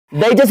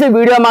దయచేసి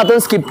వీడియో మాత్రం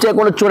స్కిప్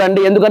చేయకుండా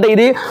చూడండి, ఎందుకంటే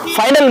ఇది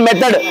ఫైనల్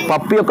మెథడ్.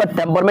 పప్పి యొక్క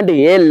టెంపర్మెంట్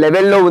ఏ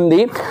లెవెల్లో ఉంది,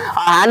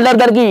 ఆ హ్యాండ్లర్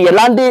దానికి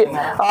ఎలాంటి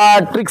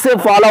ట్రిక్స్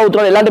ఫాలో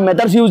అవుతున్నాడు, ఎలాంటి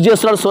మెథడ్స్ యూజ్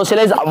చేస్తున్నారు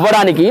సోషలైజ్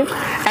అవ్వడానికి,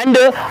 అండ్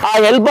ఆ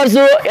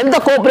హెల్పర్స్ ఎంత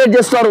కోఆపరేట్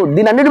చేస్తున్నారు,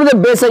 దీని అన్నిటి మీద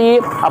బేస్ అయ్యి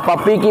ఆ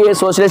పప్పీకి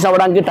సోషలైజ్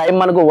అవ్వడానికి టైం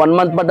మనకు 1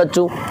 month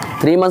పట్టచ్చు,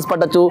 3 months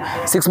పట్టచ్చు,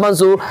 6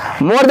 months,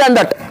 more than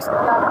that.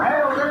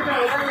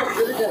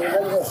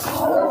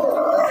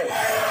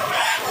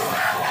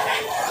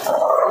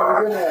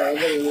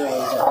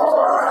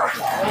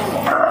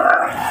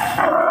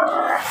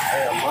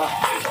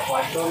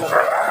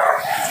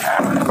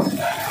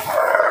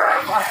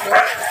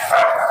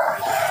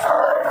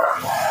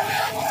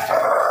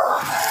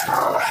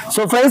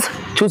 So friends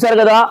చూసారు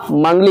కదా,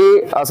 మంగ్లీ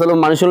అసలు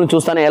మనుషులను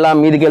చూస్తానే ఎలా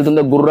మీదికి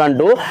వెళ్తుందో గుర్ర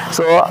అంటూ.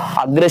 సో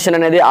అగ్రెషన్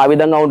అనేది ఆ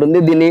విధంగా ఉంటుంది.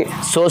 దీన్ని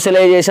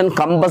సోషలైజేషన్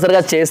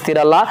కంపల్సరీగా చేసి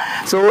తీరాలా.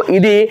 సో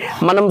ఇది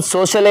మనం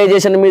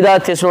సోషలైజేషన్ మీద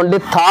చేసినటువంటి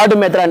 3rd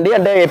మెథడ్ అండి.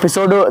 అంటే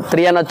ఎపిసోడ్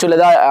 3 అనొచ్చు,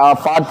 లేదా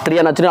part 3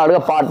 అనొచ్చు.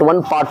 అలాగే part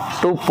 1, part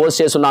 2 పోస్ట్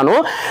చేస్తున్నాను.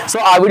 సో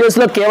ఆ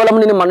వీడియోస్లో కేవలం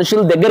నేను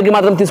మనుషులు దగ్గరికి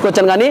మాత్రం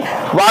తీసుకొచ్చాను, కానీ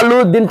వాళ్ళు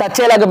దీన్ని టచ్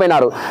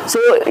చేయలేకపోయినారు. సో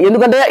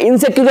ఎందుకంటే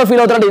ఇన్సెక్యూర్గా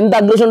ఫీల్ అవుతారు. ఇంత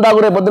అగ్రెషన్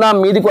ఉంటారు, రేపు పొద్దున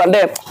మీదికి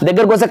అంటే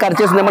దగ్గరకు వస్తే ఖర్చు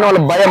చేస్తుందేమని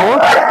వాళ్ళ భయము.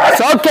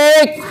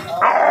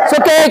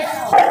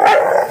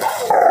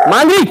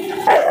 Mangli,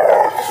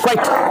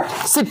 quite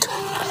sit.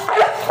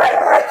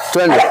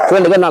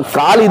 చూడండి నా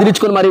కాలు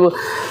ఎదిరించుకొని మరి.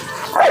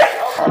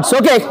 It's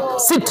okay,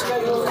 SIT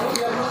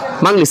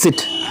Mangli,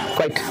 SIT.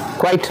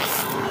 Quiet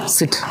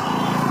SIT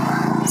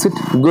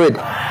good.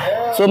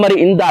 So మరి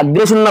ఇంత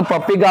అగ్రెషన్ ఉన్న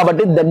పప్పి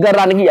కాబట్టి దగ్గర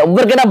రానికి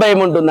ఎవరికైనా భయం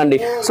ఉంటుందండి.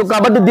 సో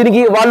కాబట్టి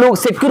దీనికి వాళ్ళు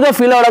సెక్యూర్గా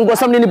ఫీల్ అవ్వడం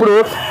కోసం నేను ఇప్పుడు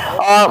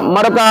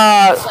మరొక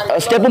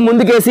స్టెప్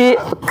ముందుకేసి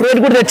క్రేట్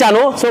కూడా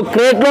తెచ్చాను. సో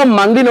క్రేట్లో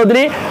మంగ్లీని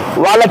వదిలి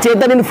వాళ్ళ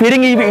చేత నేను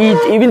ఫీడింగ్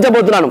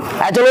ఇవ్వించబోతున్నాను.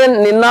 యాక్చువల్గా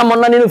నిన్న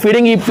మొన్న నేను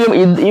ఫీడింగ్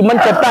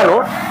ఇవ్వమని చెప్పాను.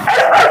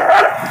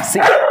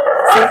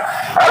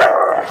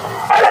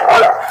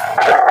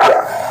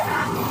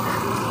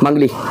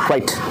 మంగ్లీ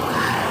క్వైట్.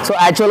 సో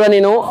యాక్చువల్గా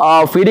నేను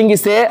ఫీడింగ్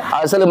ఇస్తే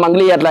అసలు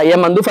మంగ్లీ అట్లా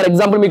ఏమందు. ఫర్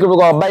ఎగ్జాంపుల్ మీకు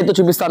ఒక అబ్బాయితో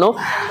చూపిస్తాను.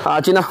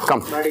 చిన్న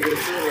కమ్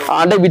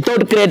అంటే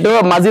వితౌట్ క్రేట్,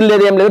 మజిల్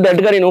లేదు, ఏం లేదు,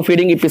 డైరెక్ట్గా నేను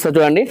ఫీడింగ్ ఇప్పిస్తాను.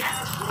 చూడండి,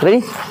 రెడీ,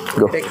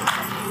 గో.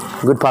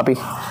 గుడ్ పాపీ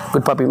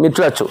మీరు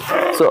చూడొచ్చు.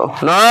 సో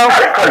నో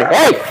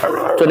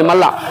చూడండి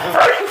మళ్ళా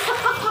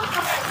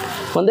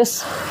వన్ దిస్.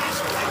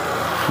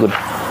 గుడ్,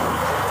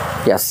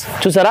 ఎస్,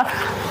 చూసారా,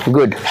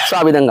 గుడ్. సో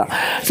ఆ విధంగా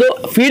సో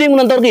ఫీడింగ్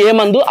ఉన్నంతవరకు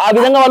ఏమందు. ఆ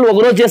విధంగా వాళ్ళు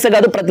ఒకరోజు చేస్తే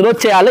కాదు, ప్రతిరోజు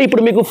చేయాలి.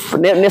 ఇప్పుడు మీకు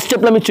నెక్స్ట్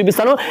స్టెప్లో మీకు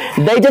చూపిస్తాను.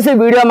 దయచేసి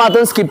వీడియో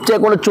మాత్రం స్కిప్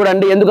చేయకుండా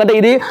చూడండి, ఎందుకంటే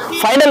ఇది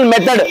final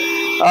method.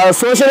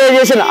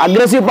 Socialisation,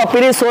 aggressive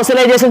పప్పీని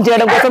socialisation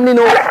చేయడం కోసం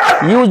నేను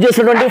యూజ్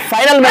చేసినటువంటి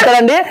ఫైనల్ మెథడ్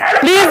అండి.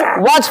 Please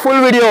watch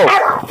full video.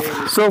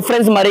 So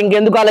friends మరి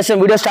ఇంకెందుకు ఆలస్యం,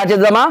 వీడియో స్టార్ట్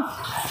చేద్దామా.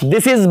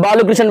 This is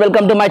Balakrishna,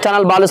 welcome to my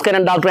channel బాలుస్ care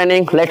and dog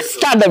training. Let's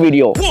start the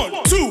video. 1,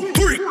 2,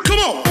 3,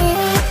 come on.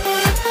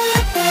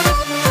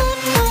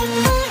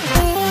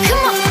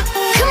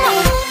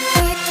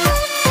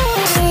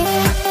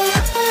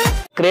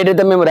 Crate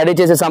అయితే మేము రెడీ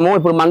చేసేసాము.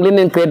 ఇప్పుడు మంగ్లీని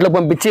నేను క్రేట్లో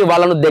పంపించి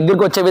వాళ్ళను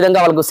దగ్గరికి వచ్చే విధంగా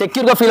వాళ్ళకు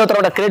సెక్యూర్గా ఫీల్ అవుతారు.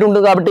 అంటే క్రేట్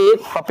ఉంటుంది కాబట్టి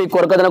పప్పి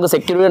కొరకదని ఒక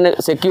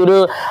సెక్యూర్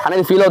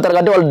అనేది ఫీల్ అవుతారు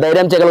కాబట్టి వాళ్ళు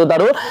ధైర్యం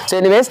చేయగలుగుతారు. So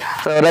anyways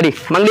ready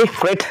Mangli,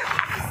 crate.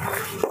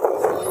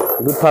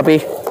 Good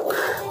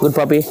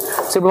poppy.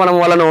 So ఇప్పుడు మనం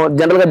వాళ్ళను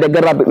జనరల్గా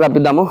దగ్గర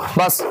రప్పిద్దాము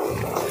boss.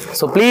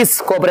 So please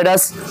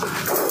cooperators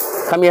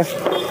come here.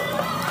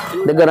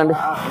 దగ్గర రండి,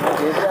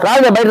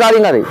 రాదు బయట రాదు,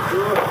 ఇంకా అది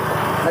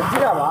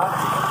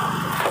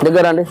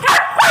దగ్గర రండి.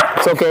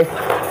 It's okay.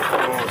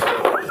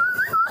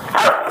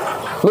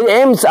 మీరు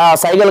ఏం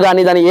సైకిల్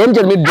కానీ దాన్ని ఏం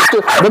చేయదు, మీరు జస్ట్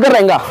దగ్గర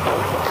ఇంకా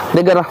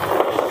దగ్గర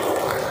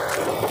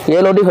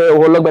ఏ లోటి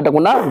హోల్లోకి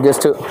పెట్టకుండా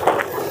జస్ట్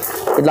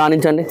ఇట్లా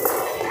ఆనించండి.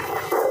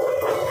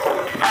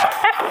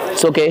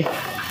 It's okay.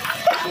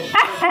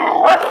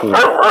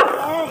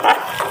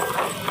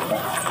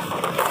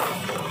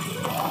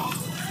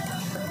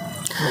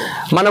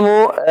 మనము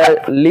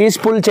లీజ్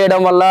పుల్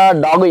చేయడం వల్ల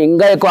డాగ్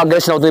ఇంకా ఎక్కువ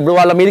అగ్రెషన్ అవుతుంది. ఇప్పుడు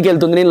వాళ్ళ మీదకి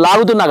వెళ్తుంది, నేను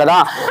లాగుతున్నా కదా,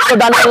 సో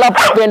దానివల్ల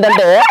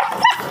ఏంటంటే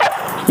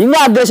ఇంకా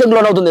అగ్రెషన్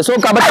లోన్ అవుతుంది. సో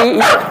కాబట్టి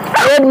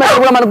క్రేట్ మెథడ్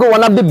కూడా మనకు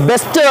one of the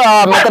best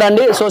method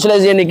అండి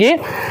సోషలైజ్ చేయడానికి.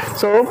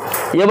 సో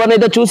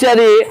ఎవరినైతే చూసి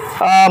అది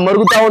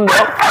మరుగుతూ ఉందో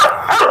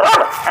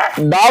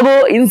డాగ్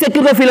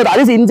ఇన్సెక్యూర్గా ఫీల్ అవుతుంది.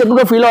 అది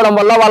ఇన్సెక్యూర్గా ఫీల్ అవడం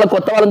వల్ల వాళ్ళ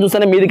కొత్త వాళ్ళని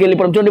చూస్తేనే మీదకి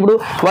వెళ్ళిపోవడం. చూడండి, ఇప్పుడు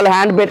వాళ్ళ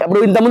హ్యాండ్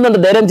అప్పుడు ఇంతకుముందు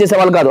అంత ధైర్యం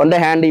చేసేవాళ్ళు కాదు, అంటే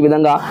హ్యాండ్ ఈ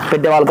విధంగా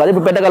పెట్టేవాళ్ళు కాదు,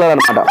 ఇప్పుడు పెట్టగలరు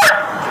అనమాట.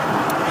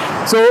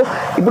 సో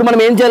ఇప్పుడు మనం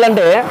ఏం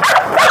చేయాలంటే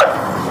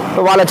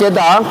వాళ్ళ చేత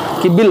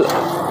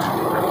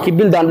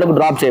కిబ్బిల్ దాంట్లోకి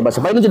డ్రాప్ చేయి. బస్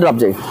పై నుంచి డ్రాప్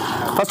చేయి,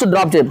 ఫస్ట్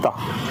డ్రాప్ చేస్తా,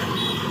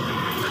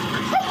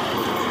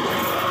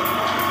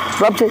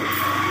 డ్రాప్ చేయి.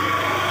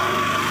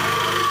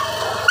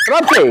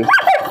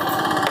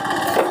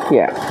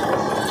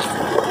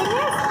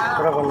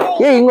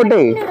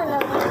 ఇంకోటి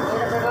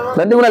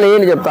దండి కూడా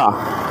లేని చెప్తా.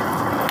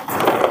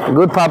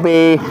 Good poppy.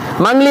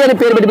 మంగ్లీ అని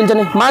పేరు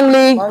పెట్టించండి.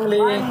 మంగ్లీ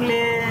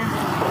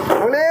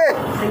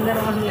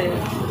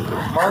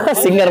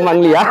సింగర్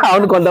మంగ్లీయా?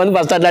 అవును, కొంతమంది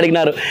ఫస్ట్ అట్లా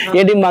అడిగినారు,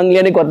 ఏంటి మంగ్లీ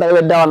అని కొత్తగా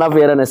పెట్టామన్నా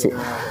పేరు అనేసి.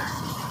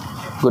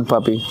 Good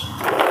poppy.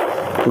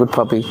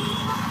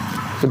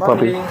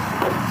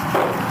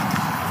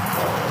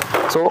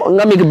 సో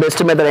ఇంకా మీకు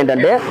బెస్ట్ మెథడ్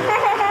ఏంటంటే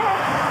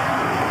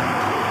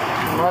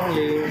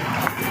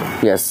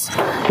ఎస్,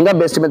 ఇంకా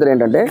బెస్ట్ మెథడ్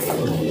ఏంటంటే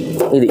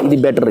ఇది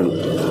బెటర్.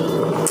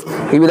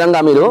 ఈ విధంగా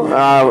మీరు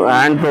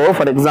హ్యాండ్తో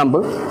ఫర్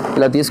ఎగ్జాంపుల్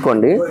ఇలా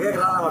తీసుకోండి.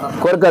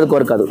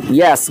 కొరకదు.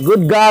 Yes,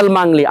 good girl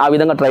Mangli. ఆ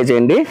విధంగా ట్రై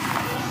చేయండి.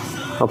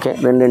 ఓకే,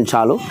 రెండు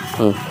చాలు,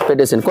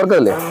 పెట్టేసేయండి.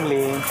 కొరకదులే.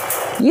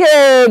 A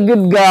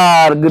good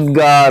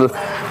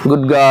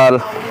girl.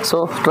 So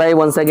try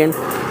once again.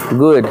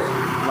 Good.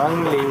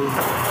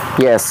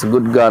 Yes,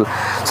 good girl.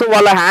 So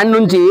వాళ్ళ హ్యాండ్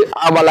నుంచి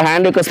వాళ్ళ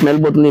హ్యాండ్ యొక్క స్మెల్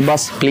పోతుంది.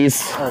 Bus please.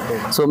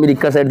 సో మీరు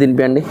ఇక్కడ సైడ్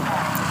తినిపించండి.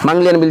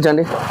 మంగ్లీ అని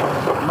పిలిచండి.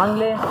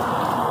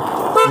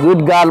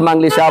 Good girl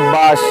Mangli.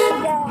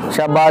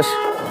 షాబాష్.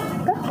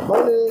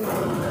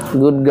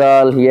 Good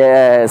girl.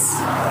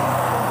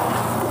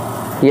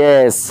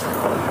 Yes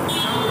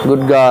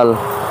good girl.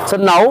 So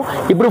now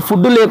ఇప్పుడు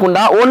ఫుడ్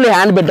లేకుండా ఓన్లీ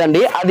హ్యాండ్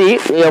పెట్టండి. అది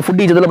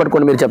ఫుడ్ ఈ చేతిలో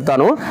పట్టుకోండి. మీరు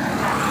చెప్తాను,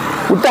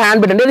 ఉత్త హ్యాండ్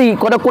పెట్టండి. అది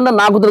కొరకుండా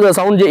నాకుతుంది కదా,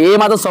 సౌండ్ ఏ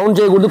మాత్రం సౌండ్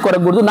చేయకూడదు,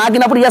 కొరకూడదు.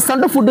 నాకినప్పుడు ఎస్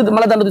అంటే ఫుడ్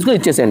మళ్ళీ దాంట్లో తీసుకొని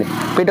ఇచ్చేసేయండి.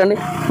 పెట్టండి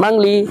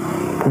మంగ్లీ.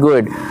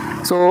 గుడ్.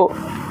 So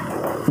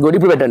good.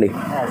 ఇప్పుడు పెట్టండి.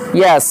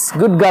 Yes,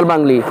 good girl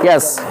Mangli.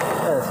 Yes,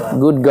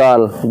 good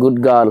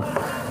girl.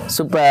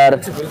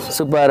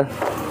 Super.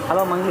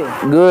 Hello Mangli.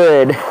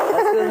 Good.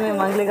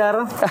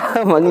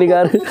 Mangli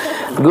గారు.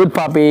 Good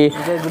poppy.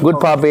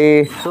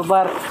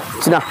 సూపర్.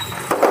 చిన్న.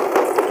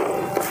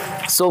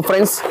 సో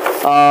ఫ్రెండ్స్,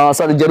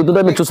 సో అది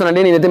జరుగుతుందో మీరు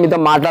చూస్తానండి. నేనైతే మీతో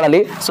మాట్లాడాలి.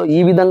 సో ఈ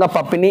విధంగా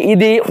పప్పిని,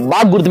 ఇది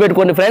బాగా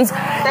గుర్తుపెట్టుకోండి ఫ్రెండ్స్.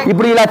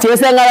 ఇప్పుడు ఇలా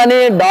చేసాం కానీ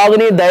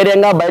డాగ్ని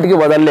ధైర్యంగా బయటికి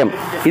వదలలేం.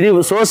 ఇది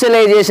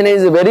socialisation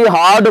is very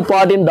hard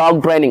part in dog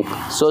training.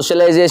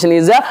 Socialisation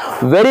is a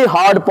very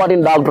hard part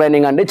in dog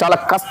training అండి. చాలా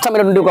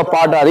కష్టమైనటువంటి ఒక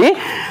పార్ట్ అది.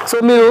 సో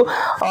మీరు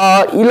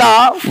ఇలా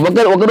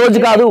ఒక రోజు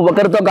కాదు,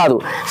 ఒకరితో కాదు.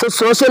 సో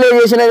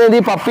సోషలైజేషన్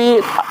అనేది పప్పి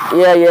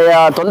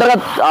తొందరగా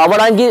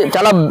అవ్వడానికి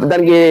చాలా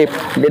దానికి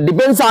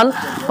డిపెండ్స్ ఆన్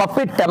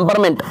పప్పి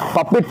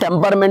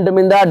టెంపర్మెంట్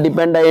మీద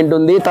డిపెండ్ అయి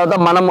ఉంటుంది. తర్వాత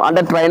మనం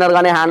అంటే ట్రైనర్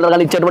కానీ హ్యాండలర్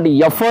కానీ ఇచ్చేటువంటి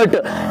ఎఫర్ట్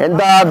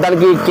ఎంత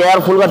దానికి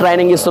కేర్ఫుల్గా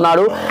ట్రైనింగ్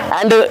ఇస్తున్నాడు.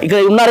 అండ్ ఇక్కడ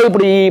ఉన్నారు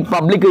ఇప్పుడు ఈ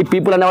పబ్లిక్ ఈ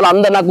పీపుల్ అనే వాళ్ళు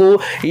అందరూ నాకు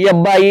ఈ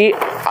అబ్బాయి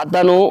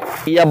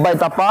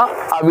తప్ప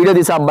ఆ వీడియో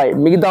తీసే అబ్బాయి,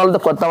 మిగతా వాళ్ళతో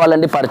కొత్త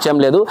వాళ్ళండి పరిచయం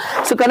లేదు.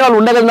 సో కానీ వాళ్ళు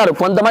ఉండగలుగుతున్నారు.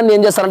 కొంతమంది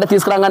ఏం చేస్తారంటే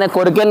తీసుకురాగానే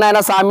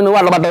కొరికెన్నైనా సామి నువ్వు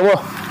అలవాటేవో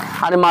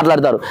అని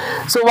మాట్లాడతారు.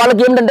 సో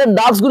వాళ్ళకి ఏంటంటే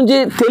డాగ్స్ గురించి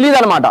తెలియదు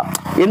అనమాట.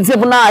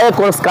 ఎంతసేపు ఉన్నా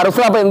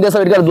కరుసులాపై ఏం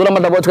చేస్తారు, ఇక్కడ దూరం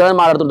పట్టవచ్చు కదా అని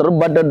మాట్లాడుతుంటారు.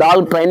 బట్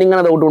డాగ్ ట్రైనింగ్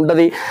అనేది ఒకటి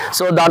ఉంటుంది.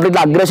 సో దాంట్లో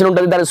ఇట్లా అగ్రెషన్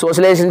ఉంటుంది, దాన్ని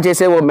సోషలైజేషన్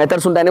చేసే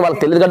మెథడ్స్ ఉంటాయని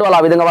వాళ్ళకి తెలియదు కాబట్టి వాళ్ళు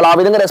ఆ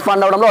విధంగా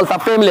రెస్పాండ్ అవ్వడంలో వాళ్ళు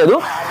తప్పేం లేదు.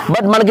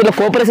 బట్ మనకి ఇట్లా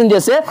కోఆపరేషన్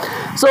చేస్తే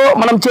సో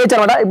మనం చేయొచ్చు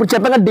అనమాట. ఇప్పుడు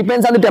చెప్పగా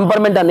డిపెండ్స్ ఆన్ ది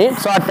టెంపర్మెంట్ అని.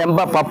 సో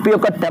ఆ పప్పి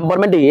యొక్క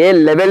టెంపర్మెంట్ ఏ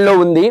లెవెల్లో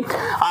ఉంది,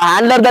 ఆ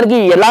హ్యాండ్లర్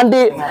దానికి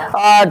ఎలాంటి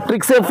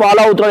ట్రిక్స్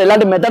ఫాలో అవుతున్నాడు,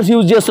 ఎలాంటి మెథడ్స్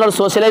యూజ్ చేస్తున్నాడు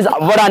సోషలైజ్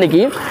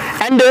అవ్వడానికి,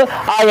 అండ్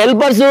ఆ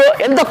హెల్పర్స్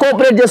ఎంత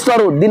కోఆపరేట్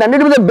చేస్తారు, దీని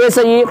అన్నిటి మీద బేస్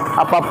అయ్యి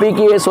ఆ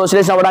పప్పీకి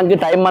సోషలైజ్ అవ్వడానికి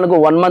టైం మనకు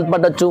 1 month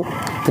పట్టచ్చు,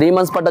 3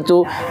 months పట్టచ్చు,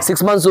 6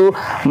 months,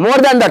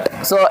 more than that.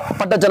 So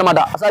పట్టచ్చు అనమాట.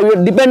 సో ఇవి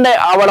డిపెండ్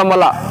అవ్వడం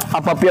వల్ల ఆ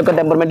పప్పి యొక్క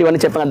టెంపర్మెంట్ ఇవన్నీ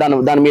చెప్పాను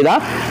దాని మీద.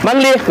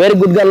 మళ్ళీ వెరీ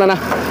గుడ్ గర్ల్ అన్న,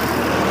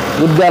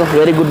 good girl,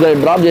 very good girl.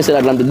 Drop చేసేది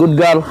అట్లా గుడ్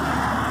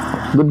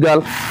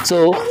గర్ల్. సో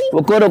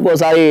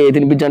ఒక్కోసారి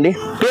తినిపించండి,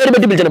 పేరు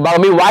పెట్టి పిలిచండి బాగా.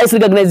 మీ వాయిస్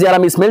రికగ్నైజ్ చేయాలా,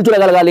 మీ స్మెల్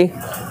చూడగలగాలి.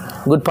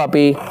 Good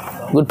poppy.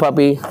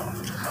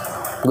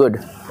 గుడ్.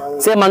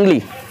 సే Mangli.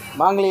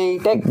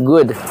 Take.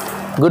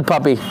 Good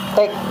poppy.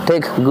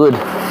 Take. Good.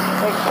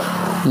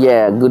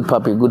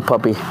 Good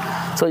poppy.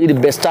 So ఇది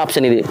బెస్ట్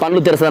ఆప్షన్. ఇది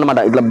పనులు తెరుస్తుంది అనమాట.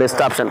 ఇట్లా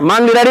best option.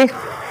 Mangli ready?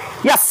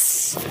 Yes.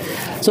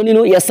 So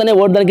నేను ఎస్ అనే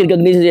వర్డ్ దానికి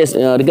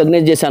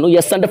రికగ్నైజ్ చేశాను.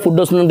 ఎస్ అంటే ఫుడ్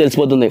వస్తుందని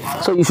తెలిసిపోతుంది.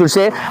 So you should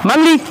say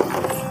Mangli.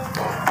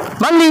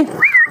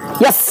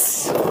 Yes.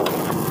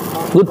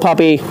 Good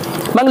poppy.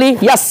 Mangli.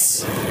 Yes.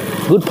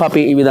 Good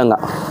poppy. ఈ విధంగా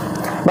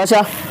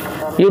బాషా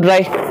you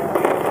try.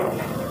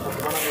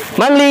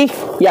 Mangli.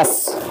 Yes.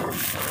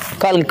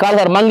 Call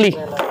sir Mangli.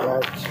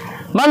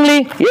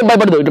 ఏం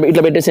భయపడదు,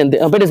 ఇట్లా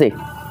పెట్టేసేయి.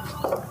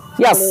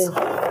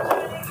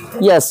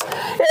 ఎస్.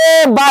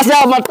 భాష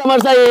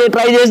మొట్టమొదటిసారి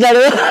ట్రై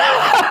చేసినాడు,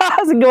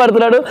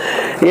 సిగ్గుపడుతున్నాడు.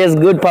 ఎస్.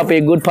 Good poppy.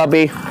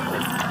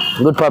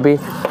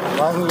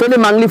 చూడండి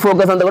మంగ్లీ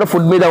ఫోకస్ అంతా కూడా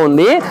ఫుడ్ మీద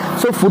ఉంది.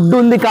 సో ఫుడ్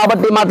ఉంది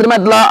కాబట్టి మాత్రమే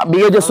అట్లా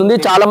బిహేవ్ చేస్తుంది.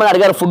 చాలా మంది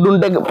అడిగారు ఫుడ్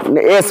ఉంటే,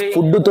 ఎస్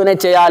ఫుడ్తోనే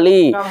చేయాలి.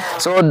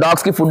 సో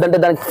డాగ్స్ కి ఫుడ్ అంటే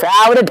దానికి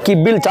ఫేవరెట్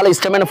కిబ్బిల్, చాలా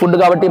ఇష్టమైన ఫుడ్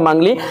కాబట్టి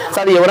మంగ్లీ. సో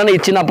అది ఎవరైనా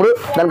ఇచ్చినప్పుడు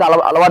దానికి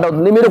అలవాటు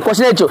అవుతుంది. మీరు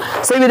క్వశ్చన్ ఇచ్చు.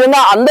 సో ఈ విధంగా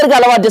అందరికీ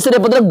అలవాటు చేస్తే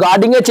రేపు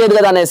గార్డింగే చేయదు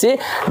కదా అనేసి.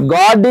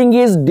 Guarding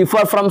is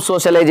differ from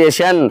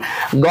socialisation.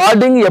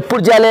 Guarding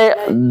ఎప్పుడు చేయాలి,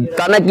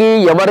 తనకి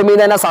ఎవరి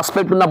మీదైనా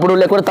సస్పెక్ట్ ఉన్నప్పుడు,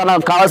 లేకపోతే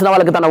తనకు కావాల్సిన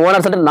వాళ్ళకి, తన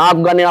ఓనర్స్ అంటే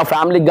నాకు కానీ నా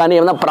ఫ్యామిలీకి కానీ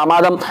ఏమైనా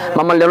ప్రమాదం,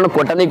 మమ్మల్ని ఎవరైనా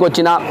కొట్టడానికి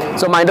వచ్చినా,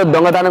 సో మా ఇంట్లో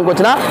దొంగతనానికి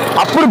వచ్చినా,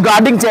 అప్పుడు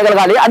గార్డింగ్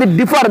చేయగలగాలి. అది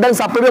డిఫర్. దానికి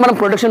సపరేట్గా మనం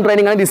ప్రొటెక్షన్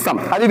ట్రైనింగ్ అనేది ఇస్తాం,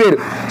 అది వేరు.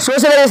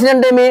 సోషలైజేషన్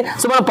అంటే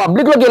సో మనం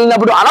పబ్లిక్లోకి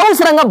వెళ్ళినప్పుడు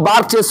అనవసరంగా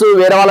బార్క్ చేస్తూ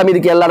వేరే వాళ్ళ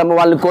మీదకి వెళ్ళడం,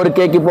 వాళ్ళని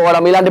కోరికేకి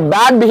పోవడం, ఇలాంటి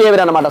బ్యాడ్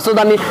బిహేవియర్ అనమాట. సో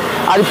దాన్ని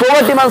అది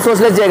పోగొట్టి మనం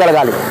సోషలైజ్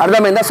చేయగలగాలి.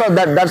 అర్థమైందా? So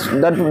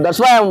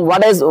that's why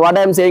what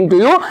I'm saying to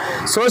you,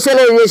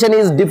 socialisation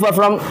is differ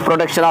from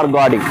protection are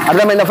guarding.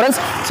 అర్థమైందా ఫ్రెండ్స్?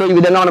 సో ఈ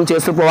విధంగా మనం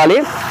చేస్తూ పోవాలి.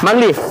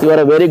 మళ్ళీ you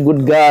are a very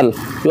good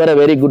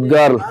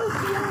girl.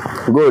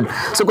 Good.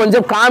 So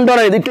కొంచెం కామ్ డౌన్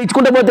అయ్యింది, ఇట్లా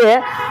ఇచ్చుకుంటే పోతే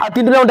అది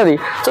తింటూనే ఉంటుంది.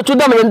 సో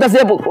చూద్దాం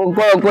ఎంతసేపు,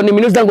 కొన్ని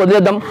మినిట్స్ దానికి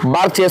వదిలేద్దాం.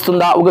 బార్క్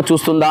చేస్తుందా, ఒక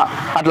చూస్తుందా,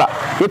 అట్లా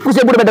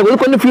ఎక్కువసేపు కూడా పెట్టకూడదు,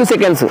 కొన్ని few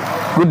seconds.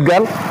 Good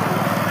girl,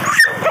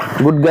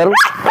 good girl.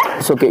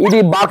 Okay, ఇది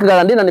బార్క్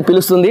కదండి, నన్ను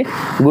పిలుస్తుంది.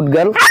 Good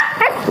girl.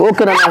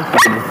 ఓకే నాన్న,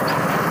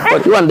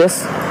 యూ వాంట్ దిస్,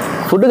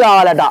 ఫుడ్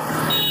కావాలట,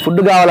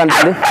 ఫుడ్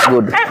కావాలంటుంది.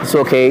 గుడ్. ఇట్స్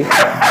ఓకే,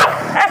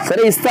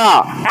 సరే ఇస్తా.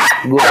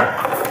 గుడ్.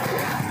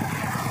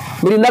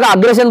 మీరు ఇందాక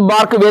అగ్రెషన్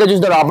బార్క్ వేరే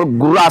చూస్తారు, అప్పుడు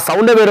గుర్ర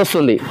సౌండే వేరే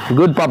వస్తుంది.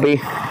 Good puppy,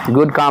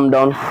 good, calm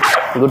down,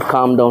 good,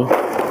 calm down.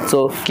 So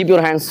keep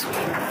your hands,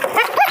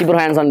 keep your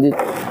hands on the.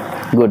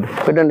 Good,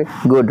 పెట్టండి.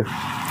 Good,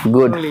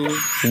 good,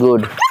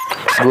 good,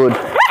 good,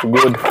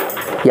 good.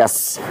 Yes,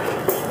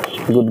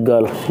 good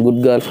girl,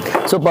 good girl.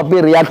 So puppy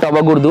react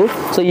అవ్వకూడదు.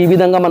 So ఈ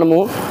విధంగా మనము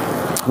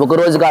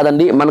ఒకరోజు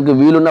కాదండి, మనకు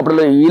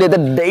వీలున్నప్పుడు, వీలైతే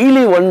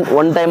డైలీ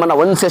వన్ టైం అన్న,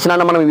 వన్ సెషన్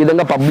అన్న మనం ఈ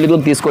విధంగా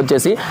పబ్లిక్లోకి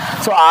తీసుకొచ్చేసి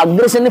సో ఆ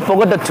అగ్రెషన్ని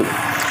పొగట్టచ్చు.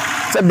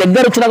 సో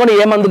దగ్గర వచ్చినా కూడా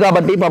ఏమందు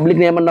కాబట్టి,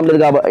 పబ్లిక్ని ఏమనడం లేదు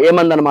కాబట్టి,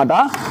 ఏమందనమాట,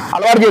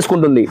 అలవాటు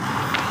చేసుకుంటుంది.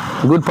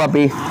 Good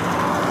puppy,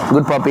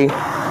 good puppy,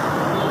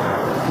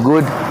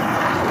 good,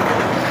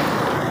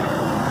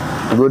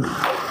 good.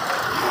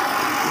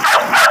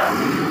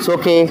 It's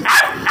okay,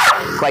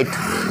 quiet.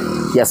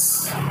 Yes,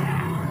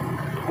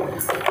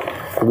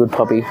 good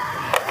puppy,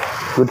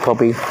 good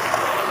puppy,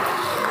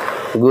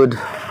 good,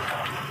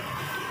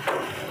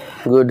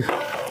 good,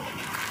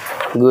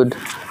 good,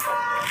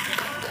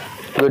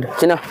 good.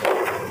 చిన్న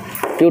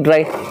you try,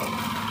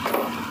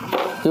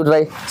 you try.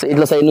 So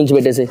ఇట్లా సైడ్ నుంచి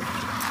పెట్టేసి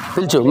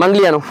పిలుచు.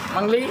 మంగ్లీ అను,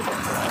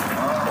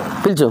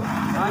 పిలుచు,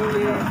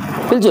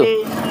 పిలుచు.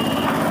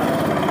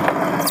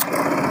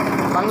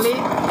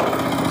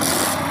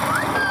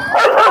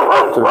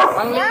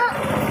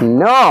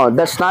 No,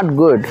 that's not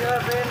good,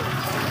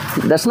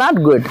 that's not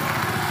good,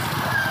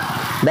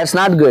 that's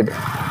not good.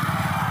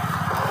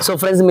 So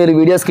friends, మీరు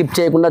video skip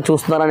చేయకుండా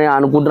చూస్తున్నారని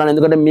అనుకుంటున్నాను,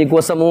 ఎందుకంటే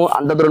మీకోసము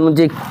అంత దూరం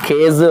నుంచి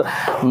కేజ్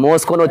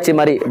మోసుకొని వచ్చి,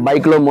 మరి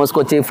బైక్లో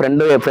మోసుకొచ్చి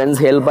ఫ్రెండ్స్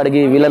హెల్ప్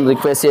అడిగి వీళ్ళని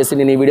రిక్వెస్ట్ చేసి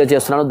నేను ఈ వీడియో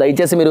చేస్తున్నాను.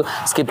 దయచేసి మీరు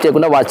స్కిప్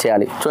చేయకుండా వాచ్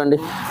చేయాలి. చూడండి,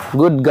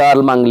 good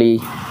girl Mangli,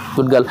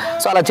 good girl.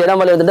 So అలా చేయడం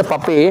వల్ల ఏంటంటే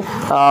పప్పీ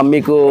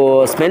మీకు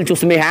స్మెల్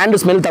చూస్తే మీ హ్యాండ్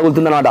స్మెల్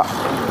తగులుతుంది అనమాట.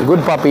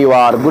 Good puppy, you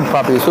are good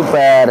puppy,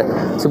 super,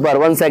 super.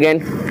 Once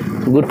again,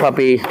 good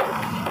puppy,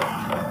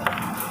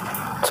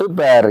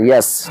 super.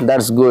 Yes,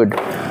 that's good,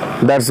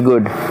 that's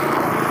good,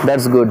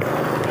 that's good,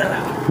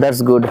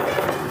 that's good,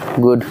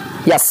 good.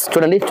 Yes,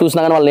 చూడండి, చూసినా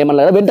కానీ వాళ్ళు ఏమన్నా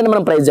లేదా వెంటనే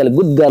మనం ప్రైజ్ చేయాలి.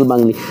 Good girl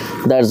Mangli,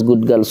 that's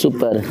good girl,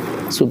 super,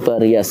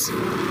 super. Yes,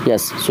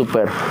 yes,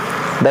 super,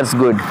 that's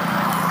good,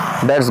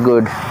 that's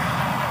good,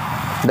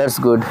 that's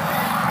good,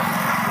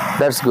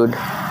 that's good,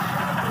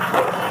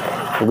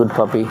 good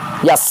puppy.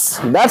 Yes,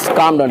 that's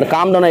calm down,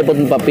 calm down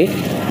అయిపోతుంది puppy.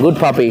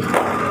 Good puppy.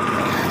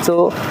 So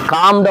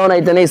calm down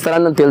అయితేనే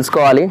ఇస్తారని నేను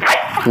తెలుసుకోవాలి.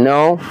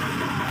 No,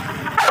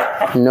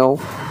 no.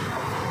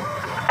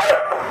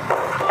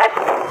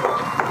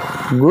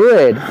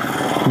 Good,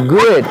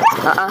 good,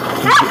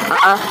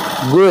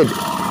 good,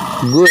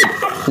 good.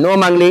 No,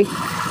 Mangli.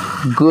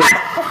 Good.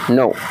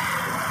 No.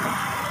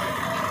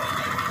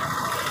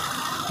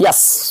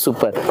 Yes,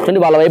 super.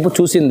 చూడండి, వాళ్ళ వైపు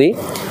చూసింది,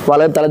 వాళ్ళ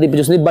వైపు తల తిప్పి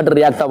చూసింది, బట్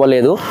రియాక్ట్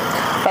అవ్వలేదు.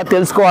 అది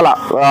తెలుసుకోవాలా,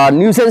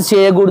 న్యూసెన్స్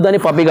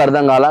చేయకూడదని పప్పీకి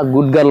అర్థం కావాలా.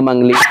 Good girl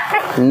Mangli.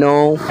 No,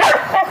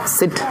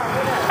 SIT.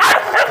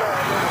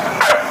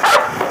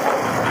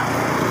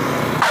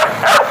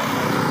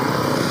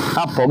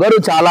 పొగరు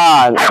చాలా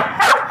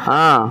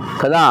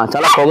కదా,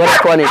 చాలా పొగరు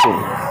ఎక్కువ నీకు.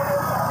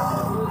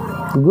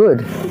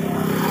 Good.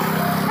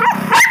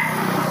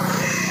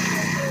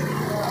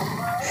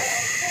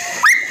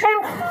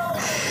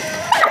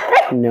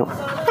 No,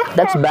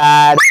 that's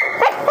bad.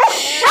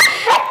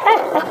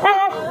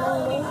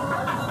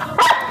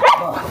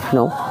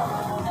 No.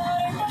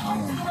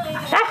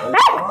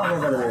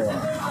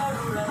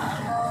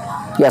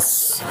 Yes.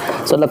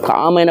 So అట్లా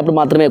కామ్ అయినప్పుడు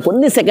మాత్రమే,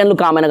 కొన్ని సెకండ్లు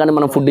కామ్ అయినా కానీ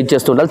మనం ఫుడ్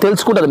ఇచ్చేస్తుంటాం.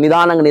 తెలుసుకుంటుంది,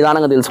 నిదానంగా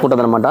నిదానంగా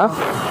తెలుసుకుంటుంది అనమాట.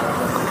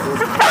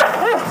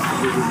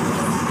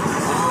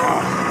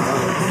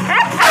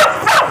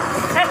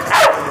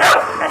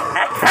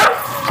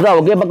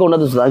 ఒకే పక్క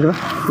ఉండదు సుధా, ఇక్కడ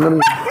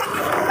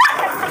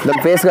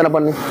దాని face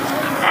కనపండి.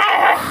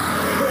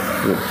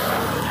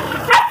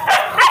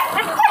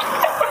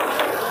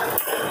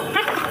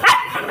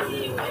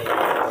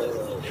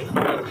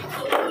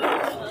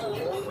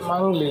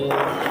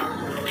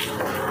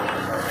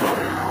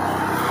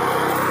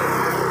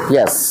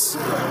 Yes,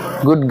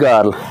 good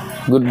girl,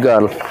 good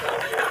girl.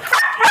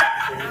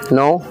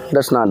 No,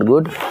 that's not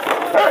good.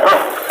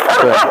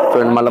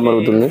 చూడండి, మళ్ళీ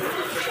మరుగుతుంది.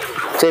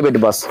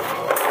 చేయబెట్టి boss.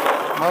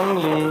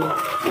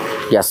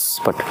 Yes,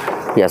 but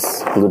yes,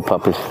 good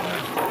puppy,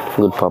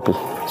 good puppy,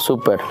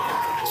 super,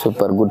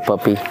 super. Good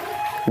puppy,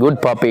 good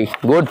puppy,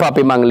 good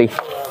puppy Mangli,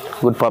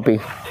 good puppy,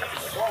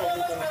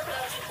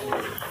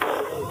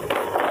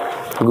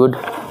 good.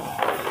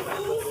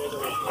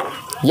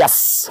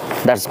 Yes,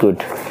 that's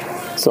good.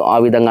 So ఆ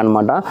విధంగా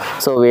అనమాట.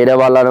 So వేరే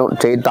వాళ్ళను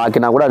చేయి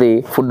తాకినా కూడా అది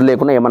ఫుడ్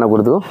లేకుండా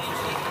ఏమనకూడదు.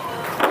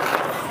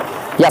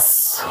 Yes,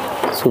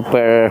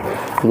 super,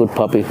 good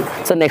puppy.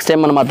 So next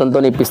time మనం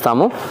అతనితో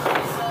ఇప్పిస్తాము.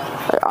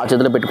 ఆ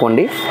చేతిలో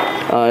పెట్టుకోండి.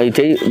 ఈ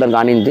చెయ్యి దానికి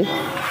ఆనింది.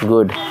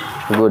 Good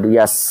good.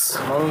 Yes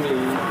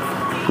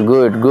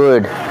good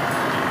good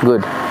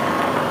good.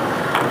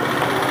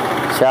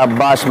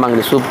 షాబాష్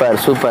Mangli. Super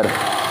super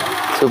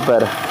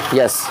super.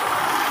 Yes.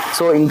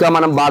 So ఇంకా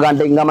మనం బాగా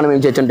అంటే ఇంకా మనం ఏం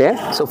చేయొచ్చు అంటే,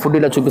 సో ఫుడ్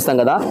ఇట్లా చూపిస్తాం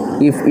కదా,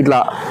 ఇట్లా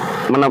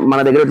మన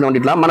దగ్గర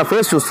ఇట్లా మన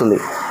ఫేస్ చూస్తుంది,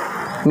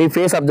 మీ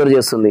ఫేస్ అబ్జర్వ్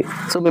చేస్తుంది.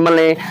 సో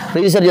మిమ్మల్ని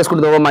రిజిస్టర్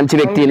చేసుకుంటుంది, ఓ మంచి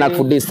వ్యక్తి నాకు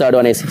ఫుడ్ ఇస్తాడు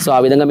అనేసి. సో ఆ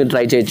విధంగా మీరు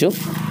ట్రై చేయొచ్చు.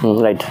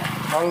 రైట్.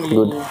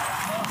 Good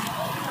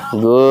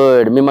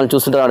good. మిమ్మల్ని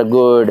చూస్తుంటారు.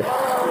 Good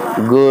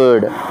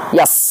good.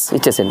 ఎస్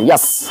ఇచ్చేసేయండి.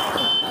 Yes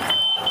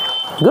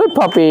good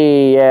puppy.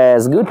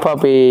 Yes good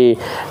puppy.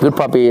 Good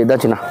puppy.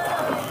 దచ్చినా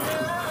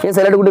ఏం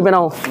సైలెంట్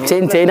గుడిపోయినావు?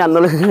 చేయని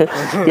అందులో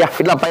యా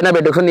ఇట్లా పైన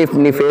పెట్టుకుని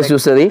నీ ఫేస్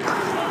చూస్తుంది.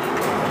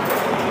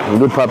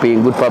 Good puppy.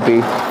 Good puppy.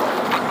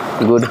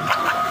 Good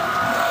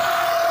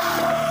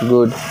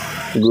good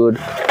good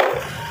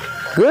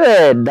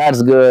good.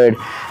 That's good.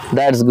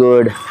 That's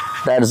good.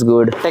 That's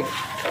good.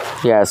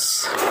 Yes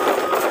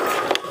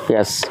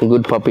yes.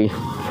 Good puppy.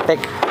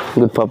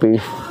 Good puppy.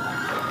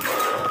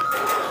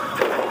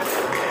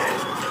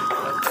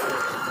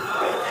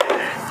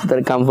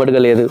 దానికి కంఫర్ట్గా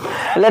లేదు,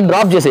 ఇలా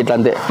డ్రాప్ చేసి ఇట్లా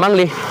అంతే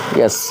మంగ్లీ.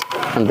 ఎస్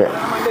అంతే,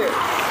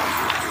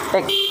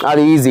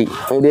 అది ఈజీ.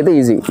 ఇదైతే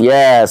easy.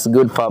 Yes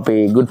good puppy.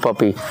 Good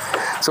puppy.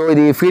 So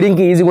ఇది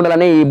ఫీడింగ్కి ఈజీగా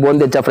ఉండాలని ఈ బోన్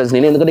తెచ్చా ఫ్రెండ్స్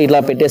నేను, ఎందుకంటే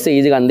ఇట్లా పెట్టేస్తే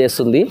ఈజీగా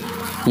అందేస్తుంది.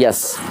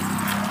 Yes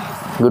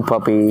good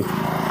puppy.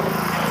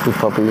 Good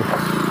puppy.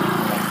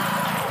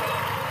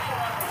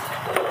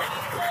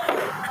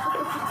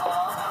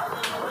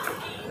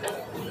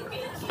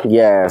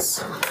 Yes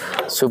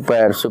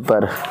super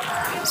super.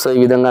 So ఈ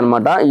విధంగా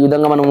అనమాట. ఈ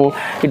విధంగా మనము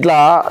ఇట్లా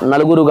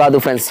నలుగురు కాదు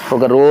ఫ్రెండ్స్,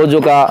 రోజు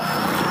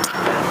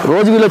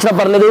వీళ్ళు వచ్చినా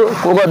పర్లేదు,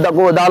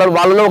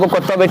 వాళ్ళలో ఒక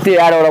కొత్త వ్యక్తి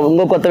యాడ్ అవ్వడం,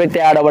 ఇంకో కొత్త వ్యక్తి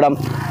యాడ్ అవ్వడం.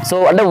 సో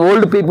అంటే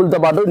ఓల్డ్ పీపుల్తో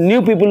పాటు న్యూ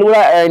పీపుల్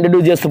కూడా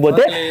ఇంట్రడ్యూస్ చేస్తూ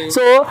పోతే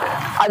సో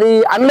అది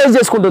అనలైజ్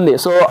చేసుకుంటుంది.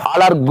 So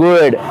all are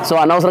good. So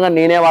అనవసరంగా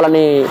నేనే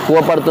వాళ్ళని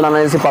కోపడుతున్నాను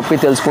అనేసి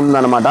పప్పి తెలుసుకుంటుంది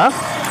అనమాట.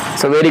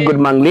 So very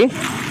good Mangli.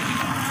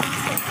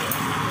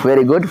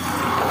 Very good.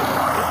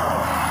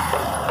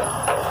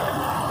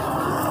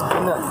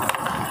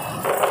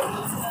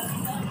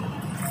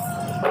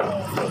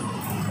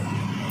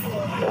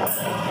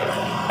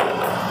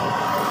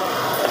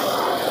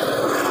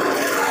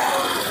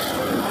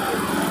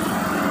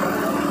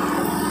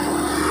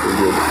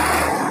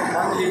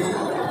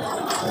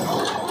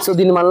 So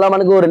దీనివల్ల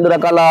మనకు రెండు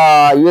రకాల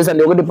యూస్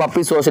అండి. ఒకటి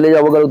పప్పి సోషలైజ్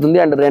అవ్వగలుగుతుంది,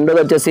 అండ్ రెండోది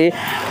వచ్చేసి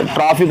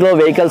ట్రాఫిక్లో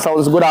వెహికల్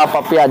సౌండ్స్ కూడా ఆ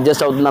పప్పి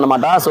అడ్జస్ట్ అవుతుంది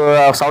అనమాట. సో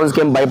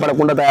సౌండ్స్కి ఏం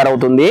భయపడకుండా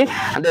తయారవుతుంది.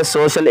 అంటే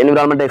సోషల్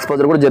ఎన్విరాన్మెంట్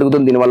ఎక్స్పోజర్ కూడా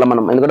జరుగుతుంది దీనివల్ల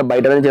మనం, ఎందుకంటే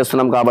బయటనే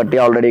చేస్తున్నాం కాబట్టి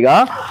ఆల్రెడీగా.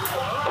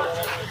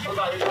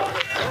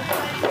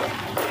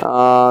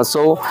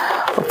 సో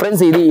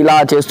ఫ్రెండ్స్ ఇది ఇలా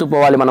చేస్తూ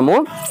పోవాలి మనము.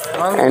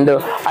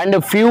 అండ్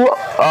ఫ్యూ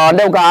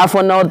అంటే ఒక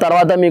 ½ అవర్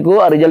తర్వాత మీకు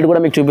రిజల్ట్ కూడా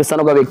మీకు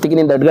చూపిస్తాను. ఒక వ్యక్తికి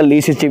నేను దగ్గరగా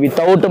లీస్ ఇచ్చి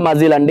వితౌట్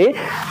మజిల్ అండి,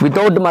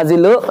 వితౌట్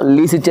మజిల్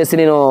లీస్ ఇచ్చేసి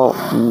నేను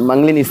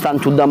మంగ్లీని ఇస్తాను.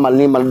 చూద్దాం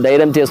మళ్ళీ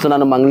ధైర్యం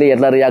చేస్తున్నాను మంగ్లీ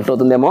ఎట్లా రియాక్ట్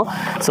అవుతుందేమో.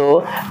 So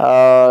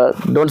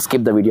don't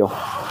skip the video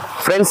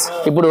friends.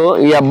 ఇప్పుడు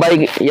ఈ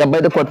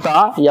అబ్బాయితో కొత్త,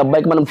 ఈ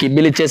అబ్బాయికి మనం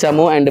కిబ్బీలు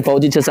ఇచ్చేసాము అండ్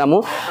పౌచ్ ఇచ్చేసాము.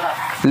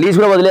 లీస్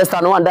కూడా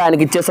వదిలేస్తాను అంటే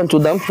ఆయనకి ఇచ్చేస్తాను.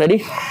 చూద్దాం. రెడీ?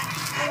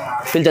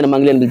 పిలిచండి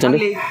మంగ్లీ అని పిలిచండి.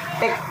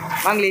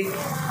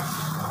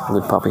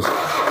 Good poppy.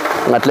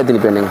 అట్లే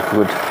తినిపోయింది.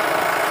 Good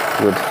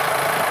good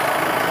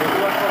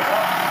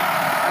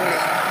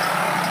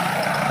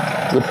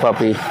good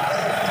poppy.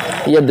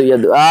 ఇయ్యద్దు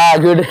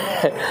good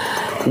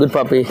good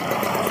poppy.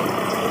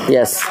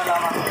 Yes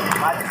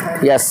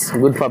yes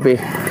good poppy.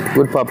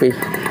 Good poppy.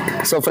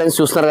 So friends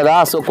చూస్తున్నారు కదా,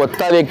 సో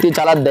కొత్త వ్యక్తి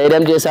చాలా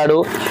ధైర్యం చేశాడు.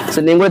 సో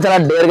నేను కూడా చాలా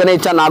డేర్గానే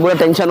ఇచ్చాను, నాకు కూడా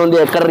టెన్షన్ ఉంది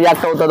ఎక్కడ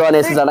రియాక్ట్ అవుతుందో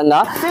అనేసి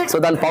సడన్గా. సో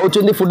దాని పౌచ్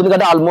ఉంది, ఫుడ్ ఉంది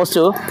కదా almost.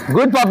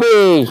 Good poppy.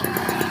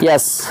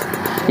 Yes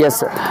yes.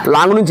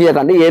 Long నుంచి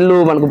చేయకండి, ఏళ్ళు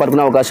మనకు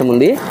పట్టుకునే అవకాశం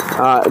ఉంది.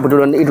 ఇప్పుడు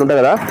చూడండి ఇట్లా ఉంటుంది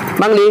కదా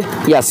మంగ్లీ.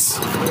 ఎస్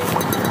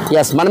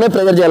ఎస్ మనమే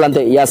ప్రెజర్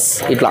చేయాలంతే. ఎస్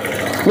ఇట్లా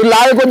మీరు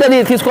లాగకపోతే అది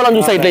తీసుకోవాలని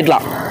చూస్తా ఇట్లా ఇట్లా.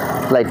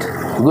 రైట్.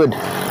 Good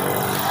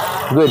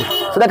good.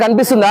 సో నాకు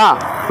కనిపిస్తుందా?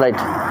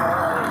 Right.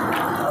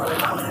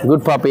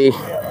 Good poppy.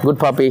 Good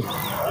poppy.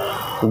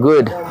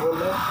 Good.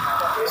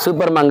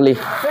 Super Mangli.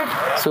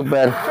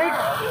 Super.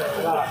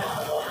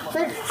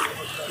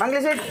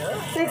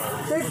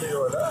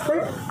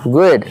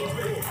 Good.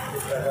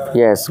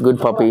 Yes good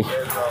poppy.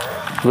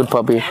 Good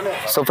poppy.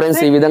 So friends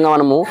ఈ విధంగా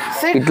మనము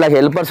ఇట్లా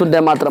హెల్పర్స్ ఉంటే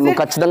మాత్రము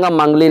ఖచ్చితంగా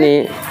మంగ్లీని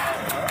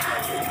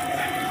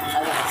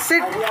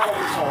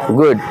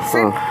గుడ్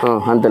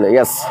అంతేలే.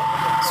 Yes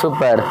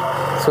super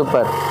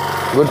super.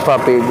 Good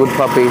poppy. Good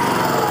poppy.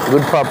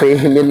 Good poppy.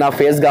 మీరు నా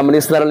ఫేస్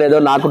గమనిస్తున్నారో లేదో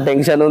నాకు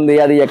టెన్షన్ ఉంది,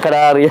 అది ఎక్కడ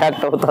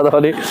రియాక్ట్ అవుతుందో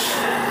అని.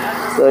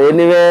 సో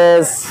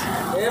ఎనీవేస్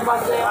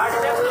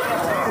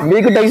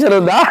మీకు టెన్షన్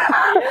ఉందా?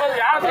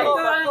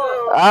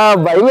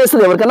 భయం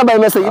వేస్తుంది, ఎవరికన్నా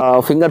భయం వేస్తుంది.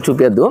 ఫింగర్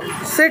చూపించద్దు.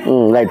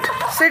 రైట్.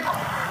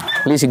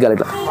 ప్లీజ్ ఇగ్గాలి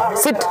ఇట్లా.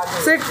 SIT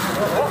SIT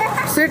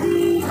SIT.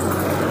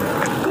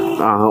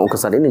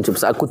 ఒకసారి నేను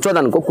చూపిస్తాను.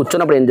 కూర్చోదనుకో,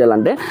 కూర్చున్నప్పుడు ఏం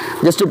చేయాలంటే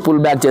జస్ట్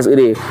పుల్ బ్యాక్ చేసి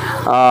ఇది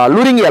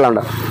లూరింగ్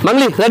ఇవ్వాలంట.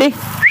 మంగ్లీ రెడీ?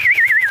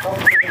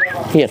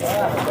 హియర్.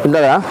 ఇంకా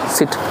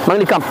సిట్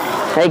మంగ్లీ కమ్.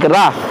 ఇక్కడ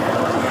రా.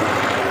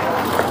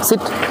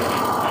 సిట్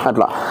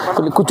అట్లా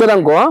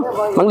కూర్చోదనుకో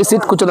మంగ్లీ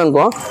సిట్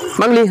కూర్చోదనుకో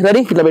మంగ్లీ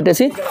రెడీ ఇట్లా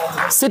పెట్టేసి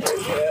సిట్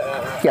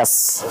ఎస్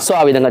సో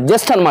ఆ విధంగా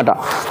జస్ట్ అనమాట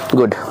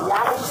గుడ్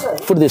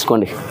ఫుడ్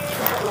తీసుకోండి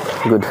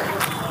గుడ్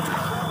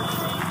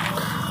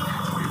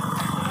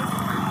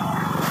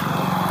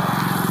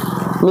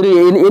మీరు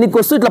ఎనికి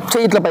వస్తూ ఇట్లా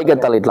చెయ్యి ఇట్లా పైకి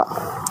ఎత్తాలి ఇట్లా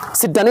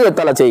సిట్ అని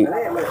ఎత్తాలా చెయ్యి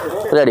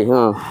రెడీ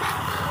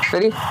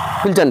రెడీ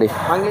పిలిచండి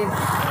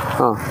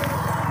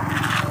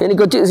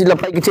ఎనికి వచ్చి ఇట్లా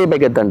పైకి చెయ్యి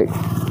పైకి ఎత్తండి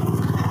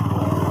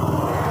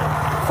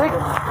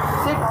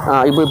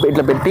ఇప్పుడు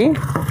ఇట్లా పెట్టి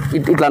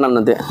ఇట్లా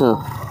అన్నంతే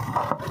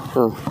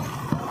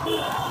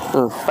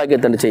పైకి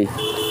ఎత్తండి చెయ్యి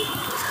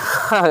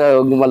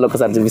మళ్ళీ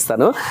ఒకసారి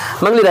చూపిస్తాను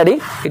మంగ్లీ రెడీ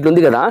ఇట్లా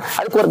ఉంది కదా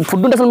అది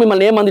ఫుడ్ ఉంటే అసలు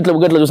మిమ్మల్ని ఏమంది ఇట్లా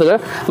ఇట్లా చూసా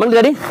మంగ్లీ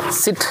రెడీ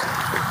సిట్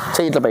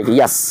చెయ్యి ఇట్లా పైకి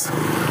ఎస్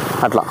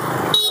అట్లా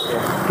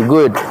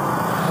good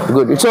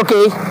good it's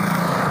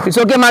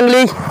okay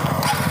Mangli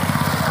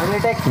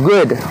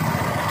good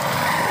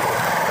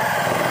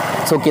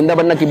so కింద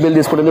పడిన కిబ్బీలు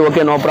తీసుకుంటుంది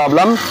okay no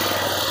problem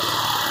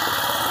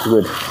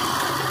good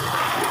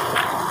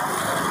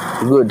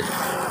good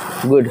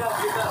good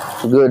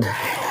good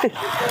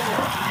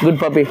good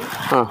puppy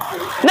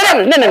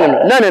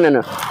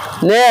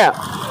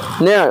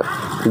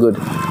good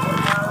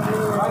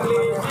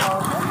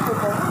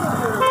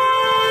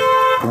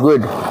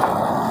good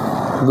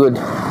good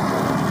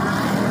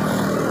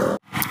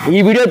ఈ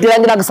వీడియో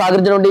తీయడానికి నాకు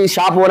సహకరించినటువంటి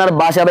shop owner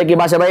భాషాబాయ్కి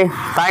భాషాబాయ్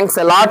thanks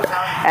a lot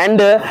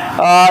and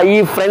ఈ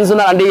ఫ్రెండ్స్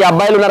ఉన్నారు అంటే ఈ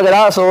అబ్బాయిలు ఉన్నారు కదా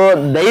సో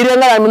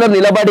ధైర్యంగా ఆయన ముందు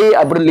నిలబడి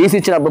అప్పుడు లీజ్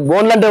ఇచ్చినప్పుడు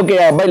బోన్లు అంటే ఓకే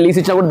అబ్బాయి లీజ్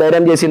ఇచ్చినప్పుడు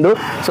ధైర్యం చేసిండు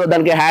సో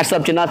దానికి హ్యాట్స్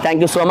అప్ చిన్న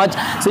thank you so much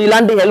so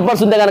ఇలాంటి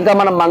హెల్పర్స్ ఉంటే కనుక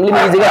మనం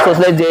మంగ్లీని ఈజీగా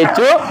సోషలైజ్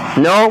చేయొచ్చు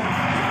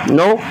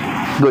నో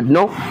గుడ్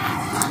నో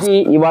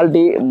ఇవాళ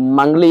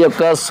మంగ్లీ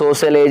యొక్క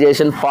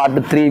socialisation part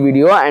 3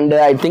 video and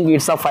I think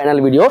it's a final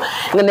video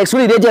ఇంకా నెక్స్ట్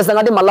వీడియో ఇదే చేస్తాను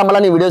కాబట్టి మళ్ళీ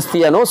నేను వీడియోస్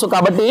తీయను సో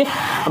కాబట్టి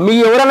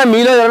మీలో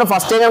ఎవరైనా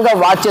ఫస్ట్ టైం కనుక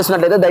వాచ్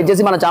చేసినట్టయితే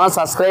దయచేసి మన ఛానల్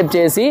సబ్స్క్రైబ్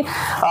చేసి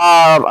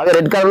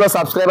రెడ్ కలర్లో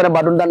సబ్స్క్రైబ్ అనే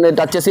బటన్ దాన్ని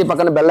టచ్ చేసి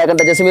పక్కన బెల్ ఐకాన్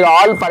టచ్ చేసి మీరు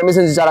ఆల్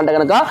పర్మిషన్స్ ఇచ్చారంటే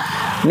కనుక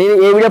నేను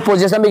ఏ వీడియో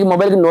పోస్ట్ చేసినా మీకు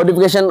మొబైల్కి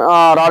నోటిఫికేషన్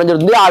రావడం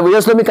జరుగుతుంది ఆ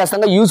వీడియోస్లో మీకు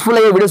ఖచ్చితంగా యూస్ఫుల్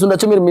అయ్యే వీడియోస్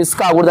ఉండొచ్చు మీరు మిస్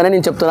కాకూడదని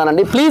నేను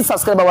చెప్తున్నానండి please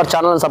subscribe our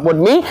channel and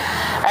support me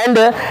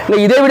and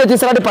ఇదే వీడియో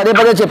తీసినట్టు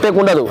పదే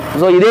చెప్పేకుండదు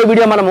సో ఇదే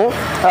వీడియో మనము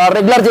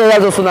రెగ్యులర్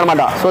చేయాల్సి వస్తుంది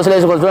అనమాట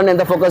సోషలైజేషన్ చూడండి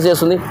ఎంత ఫోకస్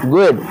చేస్తుంది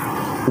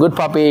గుడ్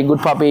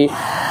పాపీ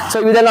సో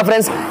ఈ విధంగా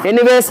friends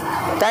anyways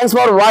thanks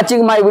for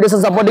watching my videos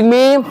and supporting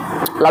me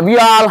love you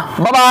all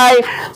bye